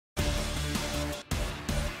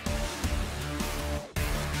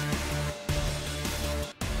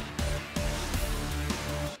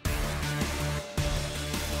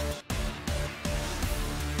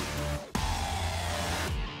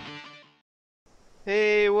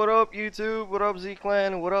Hey, what up YouTube? What up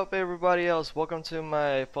Z-Clan? What up everybody else? Welcome to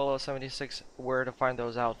my Fallout 76 where to find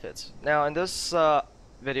those outfits. Now in this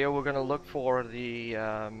video we're gonna look for the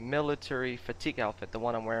military fatigue outfit, the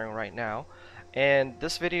one I'm wearing right now. And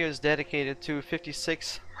this video is dedicated to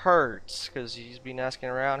 56 Hertz because he's been asking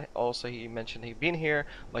around. Also he mentioned he'd been here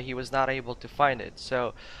but he was not able to find it.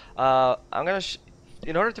 So I'm gonna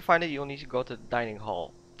in order to find it you'll need to go to the dining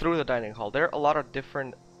hall. Through the dining hall. There are a lot of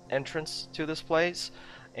different entrance to this place,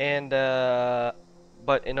 and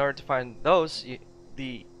but in order to find those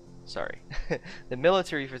the sorry the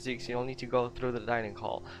military fatigues, you'll need to go through the dining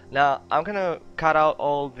hall. Now I'm gonna cut out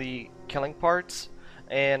all the killing parts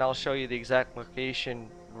and I'll show you the exact location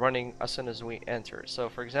running as soon as we enter. So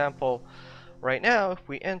for example, right now if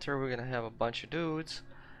we enter we're gonna have a bunch of dudes,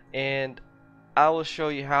 and I will show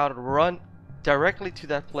you how to run directly to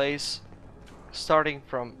that place starting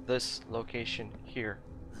from this location here.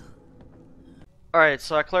 Alright,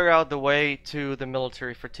 so I clear out the way to the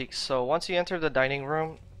military fatigues. So once you enter the dining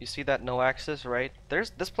room, you see that no access, right?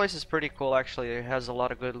 This place is pretty cool actually. It has a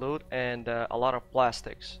lot of good loot and a lot of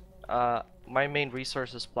plastics. My main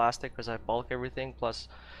resource is plastic because I bulk everything. Plus,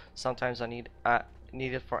 sometimes I need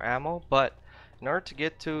it for ammo. But in order to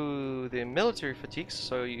get to the military fatigues,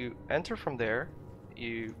 so you enter from there,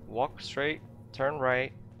 you walk straight, turn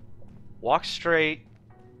right, walk straight,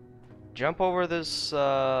 jump over this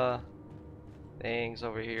things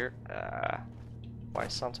over here. Why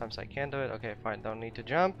sometimes I can't do it. Okay, fine, don't need to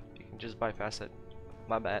jump, you can just bypass it.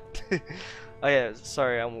 My bad. Oh yeah,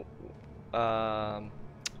 sorry, I'm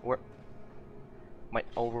where my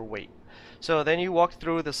overweight. So then you walk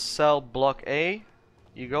through the cell block A,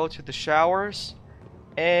 you go to the showers,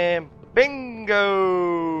 and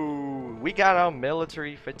bingo, we got our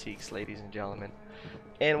military fatigues, ladies and gentlemen.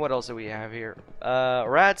 And what else do we have here?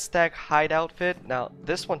 Rad Stack Hide outfit. Now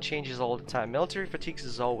this one changes all the time. Military fatigues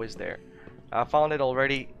is always there. I found it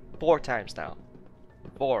already 4 times now.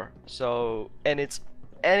 4. So, and it's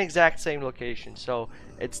an exact same location. So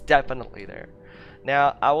it's definitely there.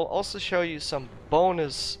 Now I will also show you some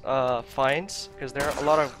bonus finds because there are a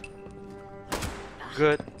lot of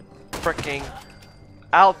good freaking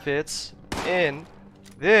outfits in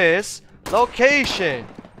this location.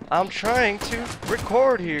 I'm trying to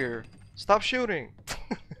record here. Stop shooting.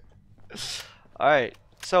 Alright,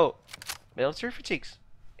 so military fatigues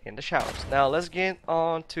in the showers. Now let's get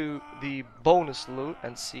on to the bonus loot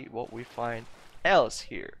and see what we find else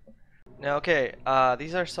here. Now okay,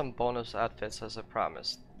 these are some bonus outfits as I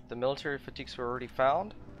promised. The military fatigues were already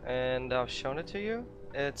found and I've shown it to you.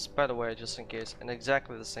 It's, by the way, just in case, in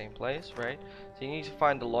exactly the same place, right? So you need to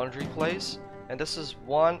find the laundry place, and this is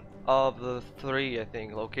one of the 3, I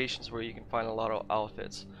think, locations where you can find a lot of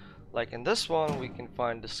outfits. Like in this one, we can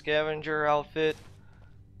find the scavenger outfit,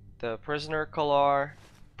 the prisoner collar.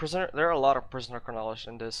 There are a lot of prisoner collars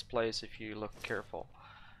in this place if you look careful.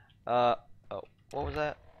 Oh, what was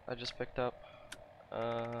that? I just picked up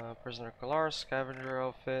prisoner collar, scavenger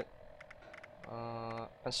outfit,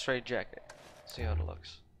 and straight jacket. See how it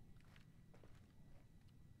looks.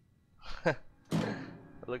 I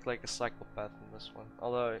look like a psychopath in this one,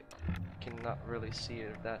 although I cannot really see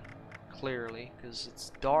it that clearly because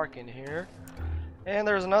it's dark in here. And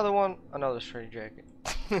there's another one, another straight jacket.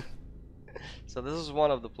 So this is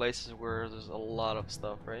one of the places where there's a lot of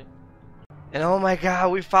stuff, right? And oh my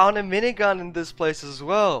god, we found a minigun in this place as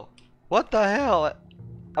well. What the hell?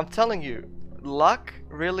 I'm telling you, luck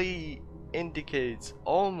really indicates.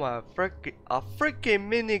 Oh my freaking, a freaking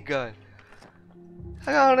minigun.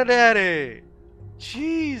 How did that?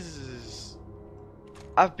 Jesus.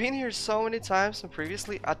 I've been here so many times and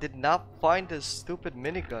previously I did not find this stupid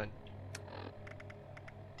minigun.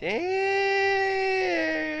 Damn.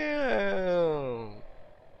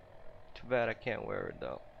 Too bad I can't wear it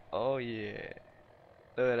though. Oh yeah.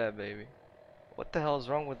 Look at that baby. What the hell is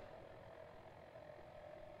wrong with...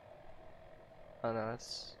 Oh no,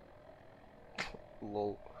 that's...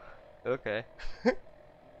 lol. Okay.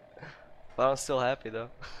 But I'm still happy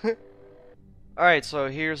though. Alright, so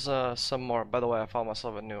here's some more. By the way, I found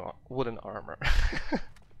myself a new wooden armor.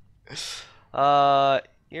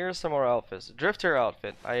 Here's some more outfits. Drifter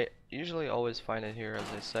outfit. I usually always find it here, as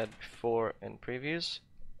I said before in previews.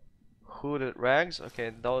 Hooded rags.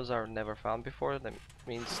 Okay, those are never found before. That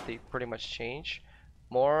means they pretty much change.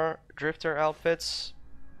 More drifter outfits.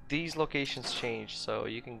 These locations change, so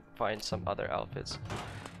you can find some other outfits.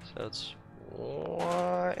 So it's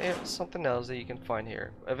something else that you can find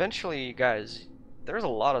here. Eventually, guys, there's a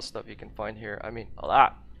lot of stuff you can find here. I mean, a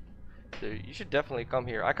lot. So you should definitely come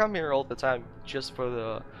here. I come here all the time just for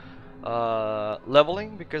the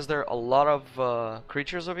leveling, because there are a lot of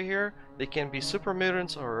creatures over here. They can be super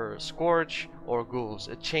mutants or scorch or ghouls.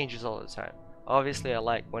 It changes all the time. Obviously I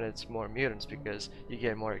like when it's more mutants because you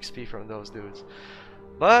get more XP from those dudes.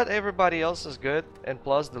 But everybody else is good, and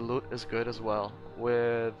plus the loot is good as well.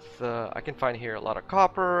 With I can find here a lot of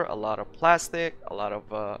copper, a lot of plastic, a lot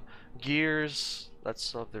of gears.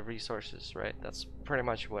 That's of the resources, right? That's pretty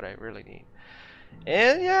much what I really need.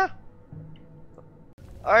 And yeah,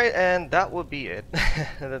 alright, and that would be it.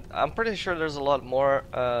 I'm pretty sure there's a lot more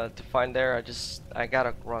to find there. I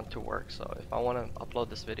gotta run to work, so if I want to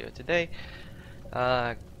upload this video today,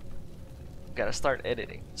 uh, gotta start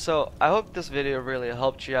editing. So I hope this video really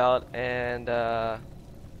helped you out, and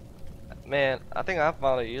man, I think I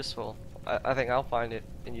found it useful. I think I'll find it,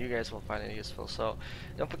 and you guys will find it useful. So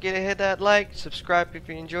don't forget to hit that like, subscribe if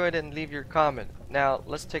you enjoyed it, and leave your comment. Now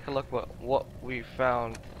let's take a look what we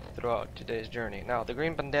found throughout today's journey. Now the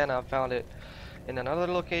green bandana, I found it in another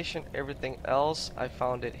location. Everything else I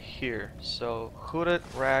found it here. So hooded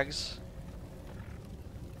rags.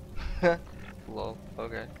 Lol.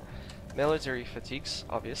 Okay. Military fatigues,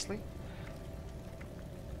 obviously.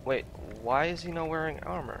 Wait, why is he not wearing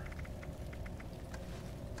armor?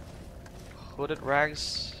 Hooded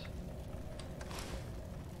rags.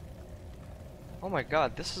 Oh my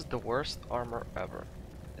god, this is the worst armor ever.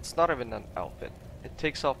 It's not even an outfit. It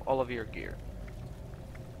takes off all of your gear.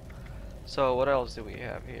 So what else do we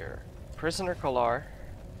have here? Prisoner collar.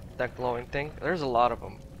 That glowing thing. There's a lot of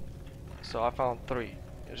them. So I found 3.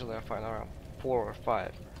 Usually I find around 4 or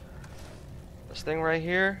 5. This thing right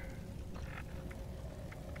here.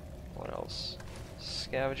 What else?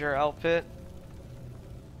 Scavenger outfit.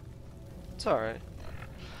 It's alright.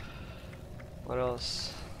 What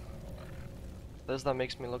else? This that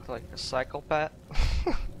makes me look like a psychopath.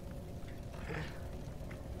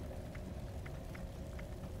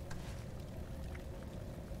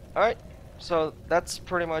 Alright, so that's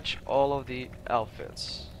pretty much all of the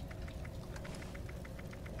outfits.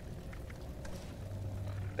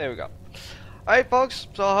 There we go. Alright folks,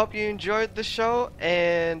 so I hope you enjoyed the show,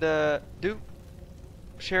 and do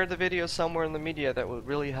share the video somewhere in the media. That would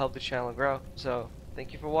really help the channel grow. So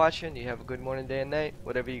thank you for watching. You have a good morning, day, and night,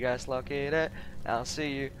 whatever you guys locate at. I'll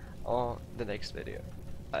see you on the next video.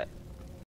 Bye.